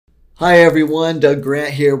Hi everyone, Doug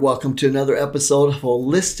Grant here. Welcome to another episode of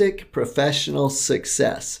Holistic Professional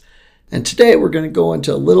Success. And today we're going to go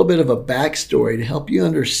into a little bit of a backstory to help you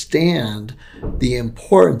understand the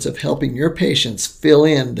importance of helping your patients fill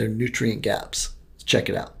in their nutrient gaps. Let's check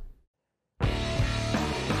it out.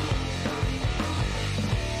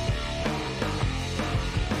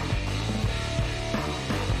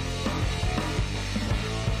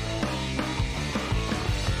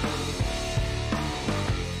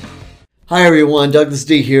 Hi everyone, Douglas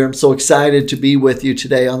D here. I'm so excited to be with you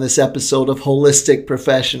today on this episode of Holistic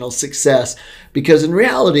Professional Success, because in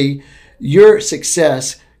reality, your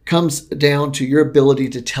success comes down to your ability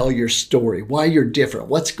to tell your story, why you're different,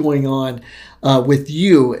 what's going on with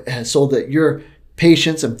you, so that your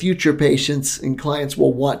patients and future patients and clients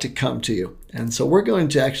will want to come to you. And so we're going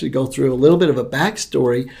to actually go through a little bit of a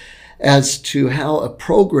backstory as to how a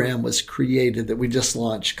program was created that we just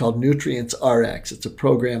launched called Nutrients RX. It's a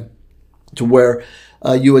program to where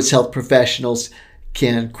you as health professionals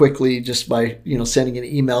can quickly, just by sending an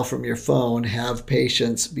email from your phone, have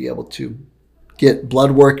patients be able to get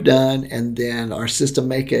blood work done, and then our system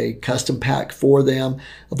make a custom pack for them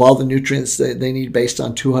of all the nutrients that they need based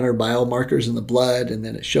on 200 biomarkers in the blood, and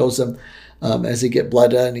then it shows them as they get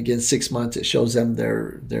blood done. Again, 6 months, it shows them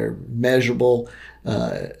their measurable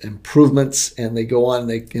improvements, and they go on.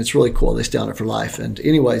 It's really cool. They stay on it for life. And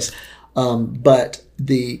anyways, but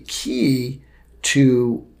the key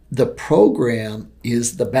to the program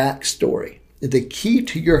is the backstory. The key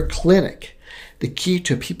to your clinic, the key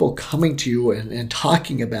to people coming to you and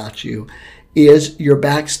talking about you is your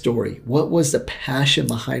backstory. What was the passion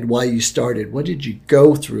behind why you started? What did you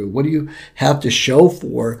go through? What do you have to show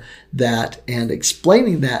for that? And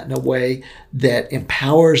explaining that in a way that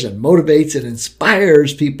empowers and motivates and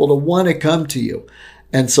inspires people to want to come to you.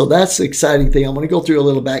 And so that's the exciting thing. I'm going to go through a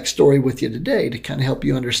little backstory with you today to kind of help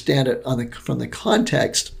you understand it from the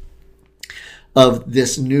context of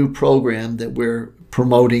this new program that we're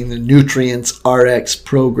promoting, the Nutrients RX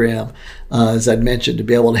program, as I mentioned, to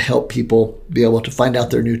be able to help people be able to find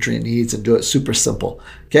out their nutrient needs and do it super simple.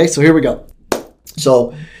 Okay, so here we go.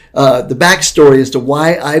 So the backstory as to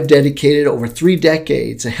why I've dedicated over 3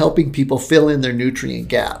 decades to helping people fill in their nutrient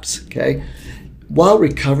gaps. Okay. While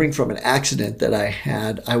recovering from an accident that I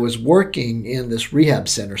had, I was working in this rehab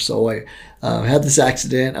center. So I had this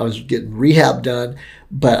accident. I was getting rehab done,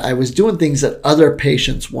 but I was doing things that other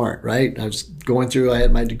patients weren't, right? I was going through, I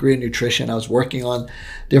had my degree in nutrition. I was working on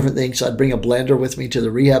different things. So I'd bring a blender with me to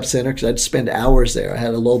the rehab center because I'd spend hours there. I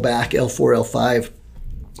had a low back L4, L5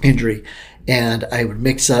 injury. And I would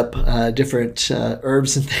mix up different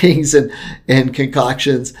herbs and things and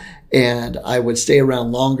concoctions. And I would stay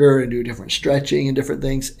around longer and do different stretching and different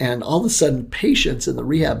things. And all of a sudden, patients in the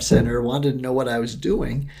rehab center wanted to know what I was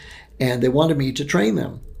doing, and they wanted me to train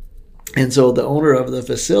them. And so the owner of the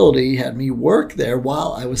facility had me work there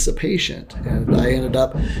while I was the patient. And I ended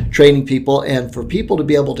up training people. And for people to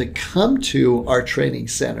be able to come to our training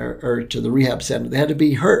center or to the rehab center, they had to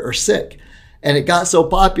be hurt or sick. And it got so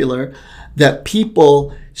popular that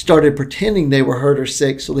people started pretending they were hurt or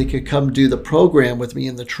sick so they could come do the program with me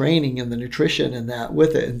in the training and the nutrition and that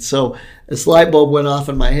with it. And so this light bulb went off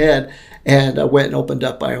in my head, and I went and opened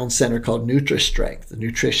up my own center called NutriStrength, the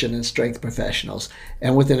Nutrition and Strength Professionals.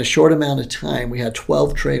 And within a short amount of time, we had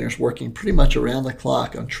 12 trainers working pretty much around the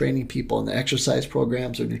clock on training people in the exercise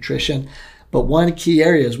programs or nutrition. But one key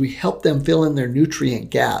area is we help them fill in their nutrient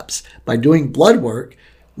gaps by doing blood work,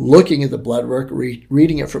 looking at the blood work,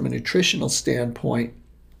 reading it from a nutritional standpoint,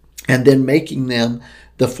 and then making them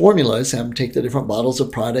the formulas, have them take the different bottles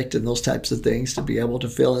of product and those types of things to be able to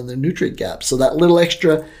fill in the nutrient gaps. So that little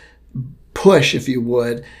extra push, if you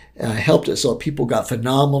would, helped us. So people got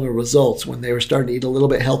phenomenal results when they were starting to eat a little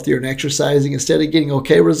bit healthier and exercising. Instead of getting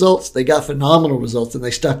okay results, they got phenomenal results, and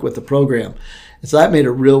they stuck with the program. And so that made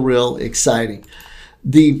it real exciting.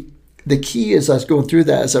 The key as I was going through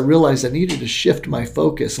that is I realized I needed to shift my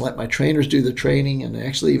focus and let my trainers do the training and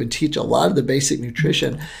actually even teach a lot of the basic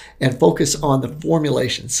nutrition and focus on the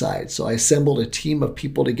formulation side. So I assembled a team of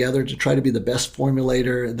people together to try to be the best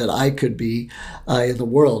formulator that I could be in the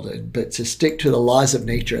world, but to stick to the laws of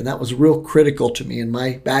nature. And that was real critical to me. And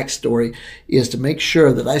my backstory is to make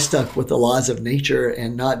sure that I stuck with the laws of nature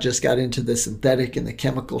and not just got into the synthetic and the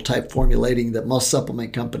chemical type formulating that most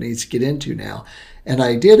supplement companies get into now. And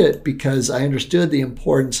I did it because I understood the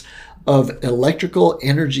importance of electrical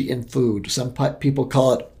energy in food. Some people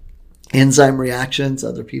call it enzyme reactions.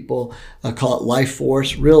 Other people call it life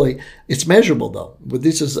force. Really, it's measurable though.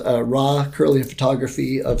 This is raw Kirlian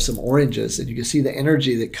photography of some oranges, and you can see the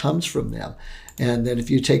energy that comes from them. And then if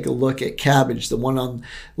you take a look at cabbage, the one on the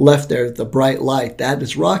left there, the bright light, that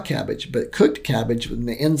is raw cabbage. But cooked cabbage, when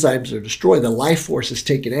the enzymes are destroyed, the life force is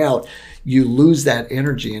taken out, you lose that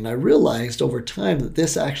energy. And I realized over time that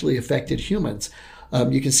this actually affected humans.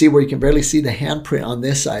 You can see where you can barely see the handprint on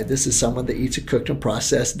this side. This is someone that eats a cooked and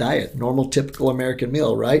processed diet, normal, typical American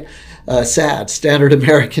meal, right? Standard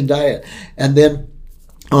American diet. And then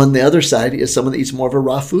on the other side is someone that eats more of a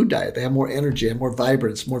raw food diet. They have more energy and more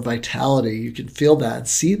vibrance, more vitality. You can feel that and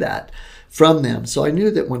see that from them. So I knew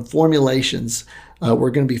that when formulations were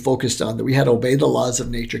going to be focused on, that we had to obey the laws of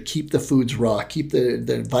nature, keep the foods raw, keep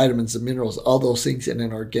the vitamins, the minerals, all those things in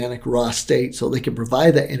an organic raw state so they can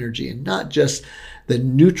provide that energy and not just the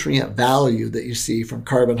nutrient value that you see from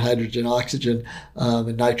carbon, hydrogen, oxygen,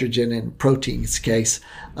 and nitrogen and protein's case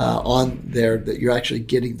on there, that you're actually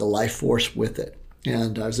getting the life force with it.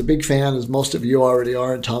 And I was a big fan, as most of you already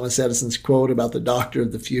are, in Thomas Edison's quote about the doctor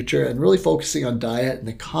of the future and really focusing on diet and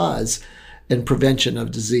the cause and prevention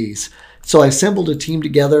of disease. So I assembled a team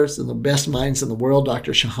together, some of the best minds in the world,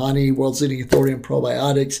 Dr. Shahani, world's leading authority on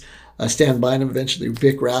probiotics, Stan Bynum, eventually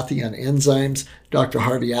Vic Rathi on enzymes, Dr.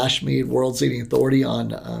 Harvey Ashmead, world's leading authority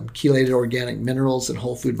on chelated organic minerals and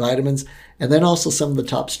whole food vitamins, and then also some of the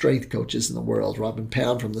top strength coaches in the world, Robin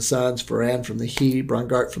Pound from the Suns, Ferran from the Heat,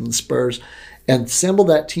 Brungart from the Spurs, and assemble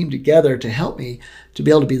that team together to help me to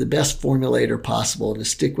be able to be the best formulator possible and to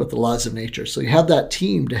stick with the laws of nature. So you have that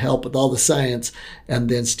team to help with all the science and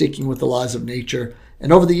then sticking with the laws of nature.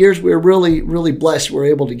 And over the years, we were really, really blessed. We were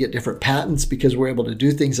able to get different patents because we're able to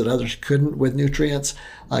do things that others couldn't with nutrients,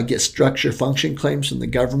 get structure function claims from the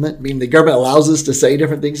government. Meaning the government allows us to say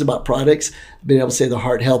different things about products, being able to say the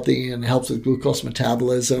heart healthy and helps with glucose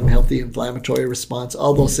metabolism, healthy inflammatory response,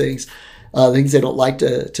 all those things. Things they don't like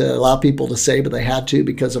to allow people to say, but they had to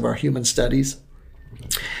because of our human studies.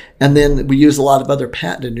 And then we use a lot of other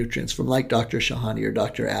patented nutrients from like Dr. Shahani or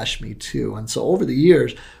Dr. Ashmead too. And so over the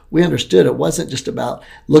years, we understood it wasn't just about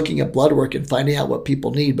looking at blood work and finding out what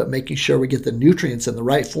people need, but making sure we get the nutrients in the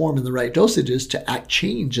right form and the right dosages to act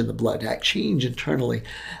change in the blood, act change internally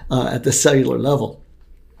at the cellular level.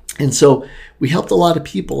 And so we helped a lot of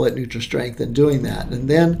people at NutriStrength in doing that. And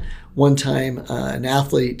then one time an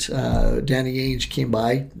athlete, Danny Ainge, came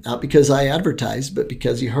by, not because I advertised, but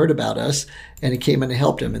because he heard about us and he came in and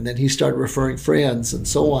helped him. And then he started referring friends and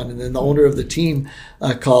so on. And then the owner of the team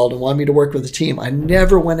called and wanted me to work with the team. I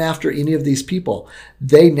never went after any of these people.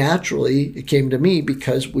 They naturally came to me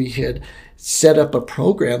because we had set up a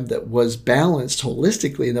program that was balanced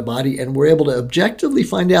holistically in the body, and we're able to objectively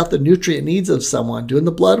find out the nutrient needs of someone, doing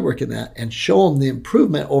the blood work in that, and show them the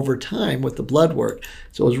improvement over time with the blood work.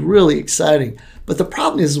 So it was really exciting. But the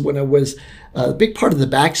problem is when I was, a big part of the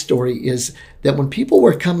backstory is that when people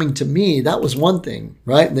were coming to me, that was one thing,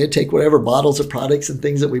 right? And they'd take whatever bottles of products and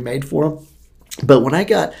things that we made for them. But when I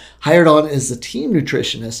got hired on as a team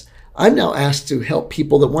nutritionist, I'm now asked to help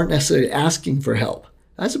people that weren't necessarily asking for help.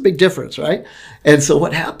 That's a big difference, right? And so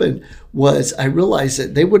what happened was I realized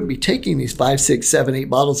that they wouldn't be taking these 5, 6, 7, 8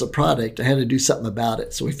 bottles of product. I had to do something about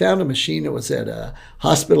it. So we found a machine. It was at a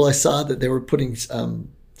hospital. I saw that they were putting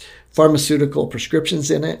pharmaceutical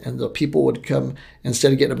prescriptions in it, and the people would come,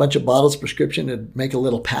 instead of getting a bunch of bottles prescription, and make a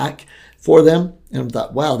little pack for them. And I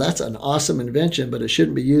thought, wow, that's an awesome invention, but it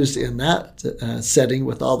shouldn't be used in that setting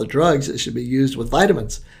with all the drugs. It should be used with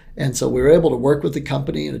vitamins. And so we were able to work with the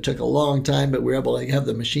company, and it took a long time, but we were able to have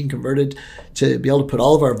the machine converted to be able to put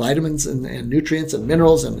all of our vitamins and nutrients and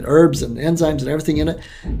minerals and herbs and enzymes and everything in it.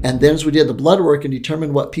 And then as we did the blood work and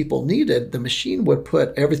determined what people needed, the machine would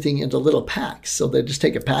put everything into little packs. So they'd just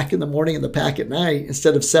take a pack in the morning and the pack at night.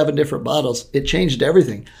 Instead of 7 different bottles, it changed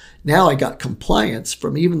everything. Now I got compliance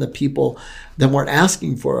from even the people that weren't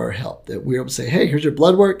asking for our help, that we were able to say, hey, here's your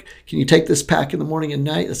blood work. Can you take this pack in the morning and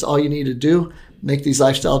night? That's all you need to do. Make these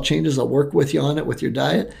lifestyle changes. I'll work with you on it with your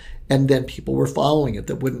diet. And then people were following it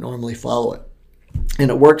that wouldn't normally follow it. And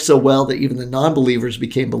it worked so well that even the non-believers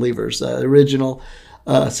became believers. The original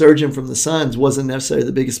surgeon from the Suns wasn't necessarily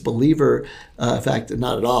the biggest believer, in fact,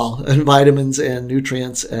 not at all, in vitamins and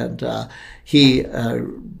nutrients. And he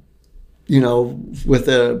with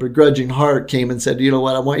a begrudging heart came and said, you know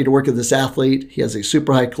what, I want you to work with this athlete. He has a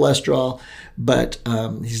super high cholesterol, but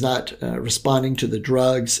he's not responding to the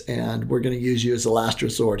drugs, and we're going to use you as a last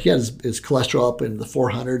resort. He had his cholesterol up in the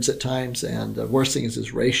 400s at times, and the worst thing is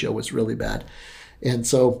his ratio was really bad. And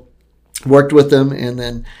so worked with them, and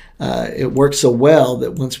then it worked so well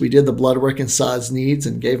that once we did the blood work and saw his needs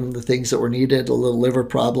and gave him the things that were needed, a little liver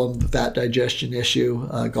problem, fat digestion issue,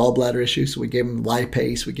 gallbladder issue, so we gave him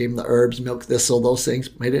lipase, we gave him the herbs, milk thistle, those things,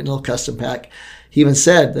 made it in a little custom pack. He even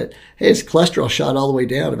said that, hey, his cholesterol shot all the way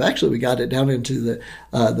down. Eventually, we got it down into the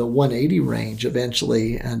 180 range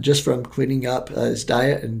eventually, and just from cleaning up his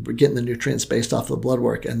diet and getting the nutrients based off of the blood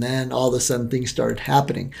work. And then all of a sudden, things started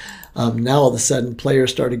happening. Now, all of a sudden,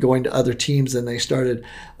 players started going to other teams, and they started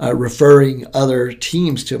referring other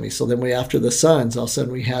teams to me. So then after the Suns, all of a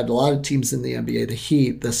sudden, we had a lot of teams in the NBA, the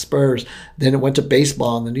Heat, the Spurs. Then it went to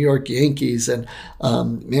baseball and the New York Yankees. And,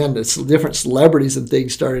 the different celebrities and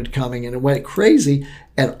things started coming, and it went crazy.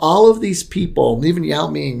 And all of these people, even Yao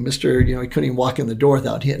Ming, Mr. He couldn't even walk in the door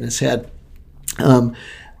without hitting his head. How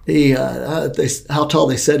tall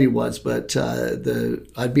they said he was, but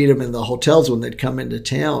I'd beat him in the hotels when they'd come into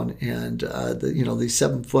town, and these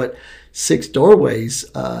 7'6" doorways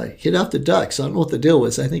he'd have to duck. So I don't know what the deal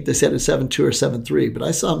was. I think they said it's 7'2" or 7'3", but I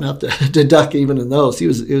saw him have to duck even in those. He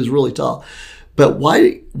was really tall. But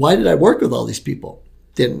why did I work with all these people?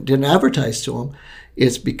 Didn't advertise to them.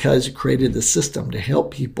 It's because it created the system to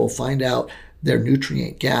help people find out their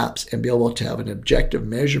nutrient gaps and be able to have an objective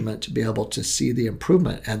measurement to be able to see the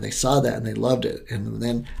improvement. And they saw that and they loved it. And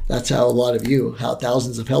then that's how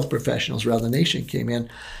thousands of health professionals around the nation came in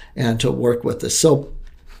and to work with us. So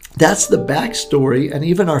that's the backstory, and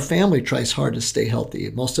even our family tries hard to stay healthy.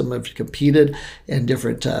 Most of them have competed in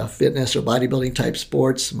different fitness or bodybuilding type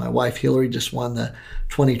sports. My wife Hillary just won the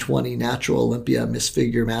 2020 Natural Olympia Miss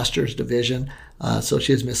Figure Masters division. So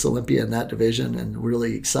she is Miss Olympia in that division, and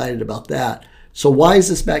really excited about that. So why is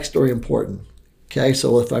this backstory important? Okay,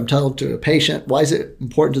 so if I'm telling to a patient, why is it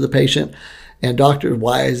important to the patient? And doctor,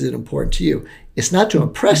 why is it important to you? It's not to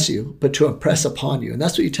impress you, but to impress upon you. And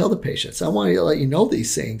that's what you tell the patients. I want to let you know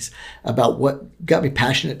these things about what got me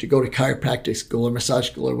passionate to go to chiropractic school or massage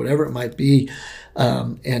school or whatever it might be.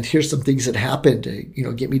 And here's some things that happened to,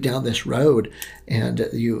 get me down this road. And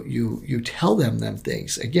you tell them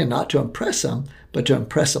things. Again, not to impress them, but to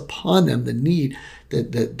impress upon them the need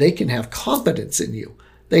that they can have confidence in you.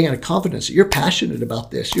 They can have confidence that you're passionate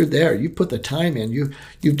about this. You're there. You put the time in.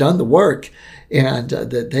 You've done the work, and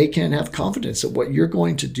that they can have confidence that what you're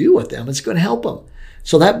going to do with them is going to help them.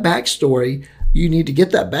 So that backstory, you need to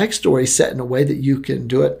get that backstory set in a way that you can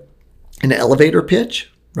do it in an elevator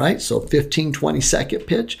pitch, right? So 15, 20-second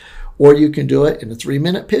pitch, or you can do it in a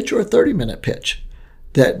 3-minute pitch or a 30-minute pitch.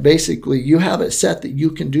 That basically you have it set that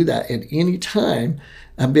you can do that at any time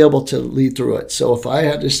and be able to lead through it. So if I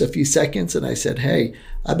had just a few seconds and I said, hey,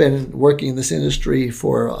 I've been working in this industry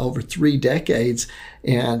for over 3 decades,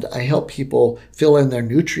 and I help people fill in their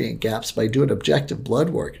nutrient gaps by doing objective blood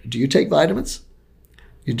work. Do you take vitamins?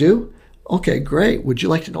 You do? Okay, great. Would you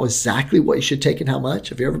like to know exactly what you should take and how much?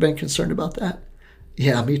 Have you ever been concerned about that?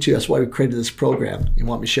 Yeah, me too. That's why we created this program. You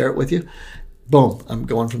want me to share it with you? Boom, I'm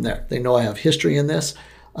going from there. They know I have history in this.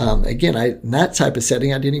 Again, in that type of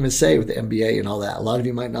setting, I didn't even say with the MBA and all that. A lot of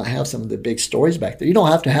you might not have some of the big stories back there. You don't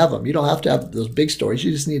have to have them. You don't have to have those big stories.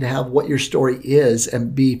 You just need to have what your story is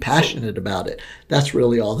and be passionate about it. That's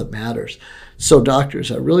really all that matters. So doctors,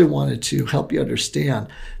 I really wanted to help you understand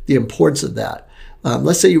the importance of that.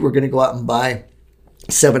 Let's say you were going to go out and buy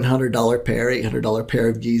 $700 pair, $800 pair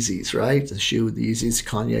of Yeezys, right? The Yeezys,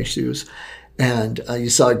 Kanye shoes. And you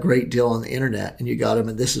saw a great deal on the internet and you got them,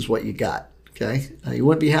 and this is what you got. Okay, you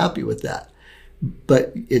wouldn't be happy with that.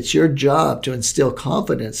 But it's your job to instill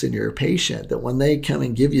confidence in your patient that when they come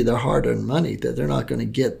and give you their hard-earned money, that they're not going to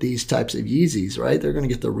get these types of Yeezys, right? They're going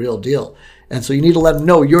to get the real deal. And so you need to let them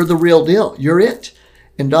know you're the real deal. You're it.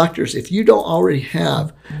 And doctors, if you don't already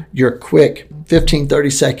have your quick 15,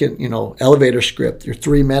 30-second, elevator script, your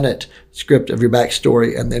 3-minute script of your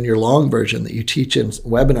backstory, and then your long version that you teach in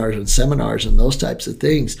webinars and seminars and those types of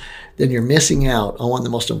things, then you're missing out on one of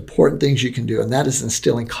the most important things you can do, and that is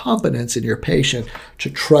instilling confidence in your patient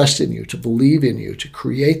to trust in you, to believe in you, to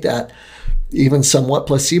create that even somewhat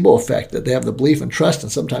placebo effect that they have the belief and trust,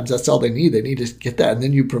 and sometimes that's all they need. They need to get that, and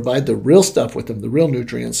then you provide the real stuff with them, the real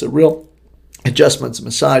nutrients, the real adjustments,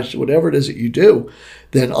 massage, whatever it is that you do,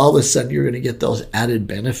 then all of a sudden you're going to get those added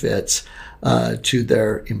benefits to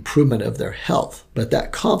their improvement of their health. But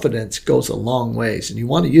that confidence goes a long ways, and you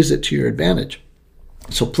want to use it to your advantage.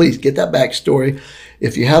 So please get that backstory.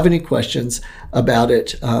 If you have any questions about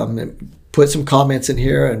it, put some comments in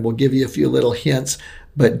here and we'll give you a few little hints.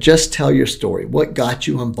 But just tell your story. What got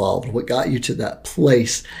you involved? What got you to that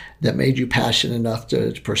place that made you passionate enough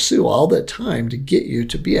to pursue all that time to get you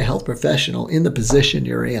to be a health professional in the position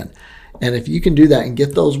you're in? And if you can do that and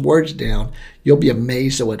get those words down, you'll be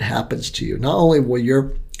amazed at what happens to you. Not only will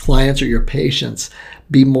your clients or your patients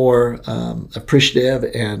be more appreciative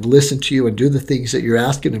and listen to you and do the things that you're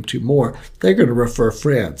asking them to more, they're going to refer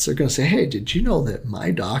friends. They're going to say, hey, did you know that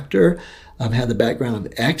my doctor had the background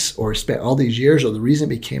of X, or spent all these years, or the reason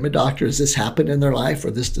they became a doctor is this happened in their life, or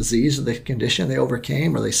this disease or the condition they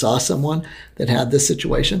overcame, or they saw someone that had this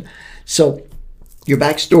situation. So your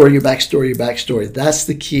backstory, that's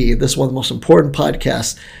the key. This is one of the most important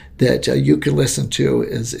podcasts that you can listen to,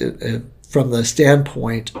 is from the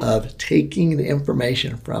standpoint of taking the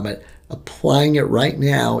information from it, applying it right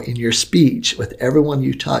now in your speech with everyone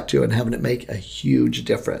you talk to, and having it make a huge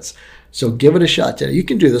difference. So give it a shot today. You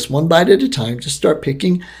can do this one bite at a time. Just start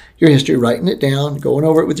picking your history, writing it down, going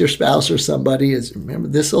over it with your spouse or somebody. Remember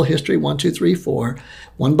this little history, 1, 2, 3, 4,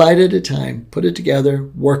 one bite at a time. Put it together,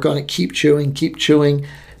 work on it, keep chewing.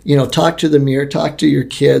 Talk to the mirror, talk to your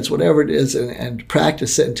kids, whatever it is, and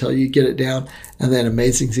practice it until you get it down. And then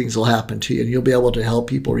amazing things will happen to you, and you'll be able to help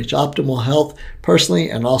people reach optimal health personally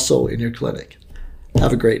and also in your clinic.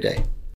 Have a great day.